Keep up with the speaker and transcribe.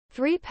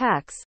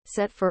3Packs,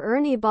 set for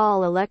Ernie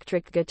Ball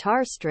electric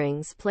guitar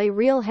strings play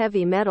real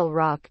heavy metal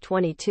rock.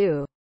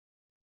 22.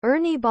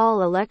 Ernie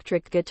Ball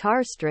electric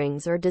guitar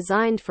strings are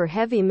designed for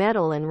heavy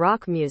metal and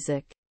rock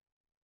music.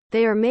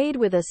 They are made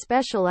with a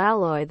special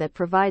alloy that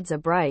provides a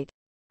bright,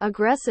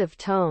 aggressive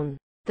tone.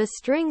 The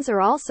strings are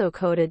also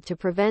coated to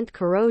prevent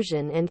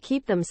corrosion and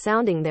keep them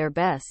sounding their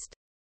best.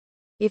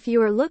 If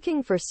you are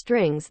looking for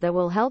strings that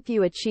will help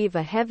you achieve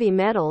a heavy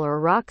metal or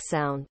rock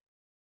sound,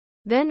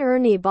 then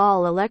Ernie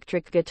Ball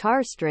electric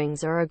guitar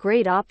strings are a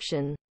great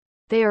option.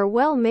 They are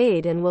well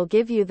made and will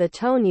give you the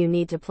tone you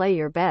need to play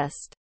your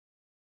best.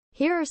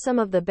 Here are some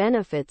of the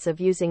benefits of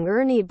using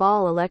Ernie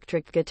Ball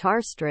electric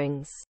guitar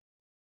strings.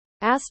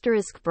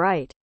 Asterisk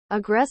bright,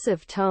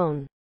 aggressive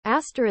tone.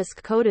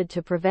 Asterisk coated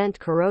to prevent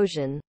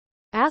corrosion.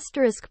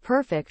 Asterisk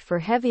perfect for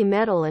heavy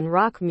metal and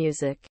rock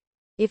music.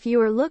 If you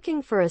are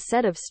looking for a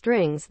set of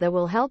strings that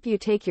will help you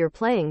take your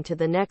playing to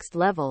the next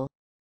level,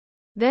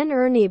 then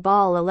Ernie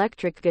Ball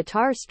electric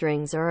guitar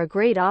strings are a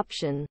great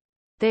option.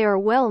 They are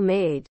well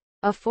made,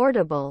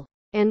 affordable,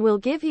 and will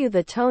give you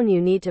the tone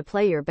you need to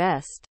play your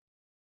best.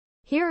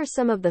 Here are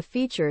some of the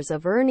features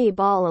of Ernie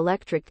Ball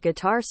electric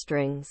guitar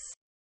strings.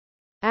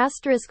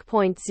 Asterisk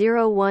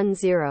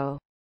 .010,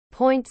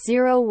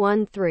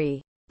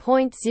 .013,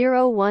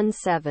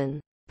 .017,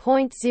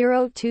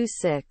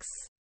 .026,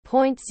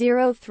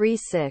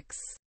 .036,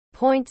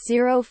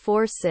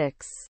 .046.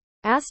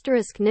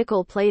 Asterisk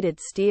nickel-plated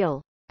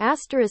steel.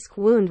 Asterisk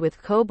wound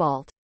with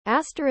cobalt.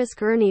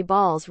 Asterisk Ernie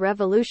Ball's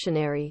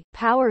revolutionary,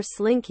 power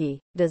slinky,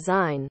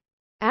 design.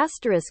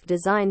 Asterisk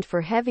designed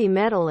for heavy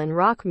metal and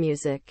rock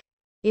music.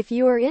 If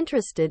you are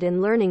interested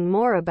in learning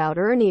more about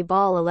Ernie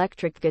Ball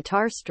electric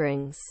guitar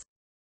strings,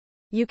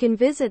 you can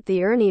visit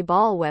the Ernie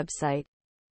Ball website.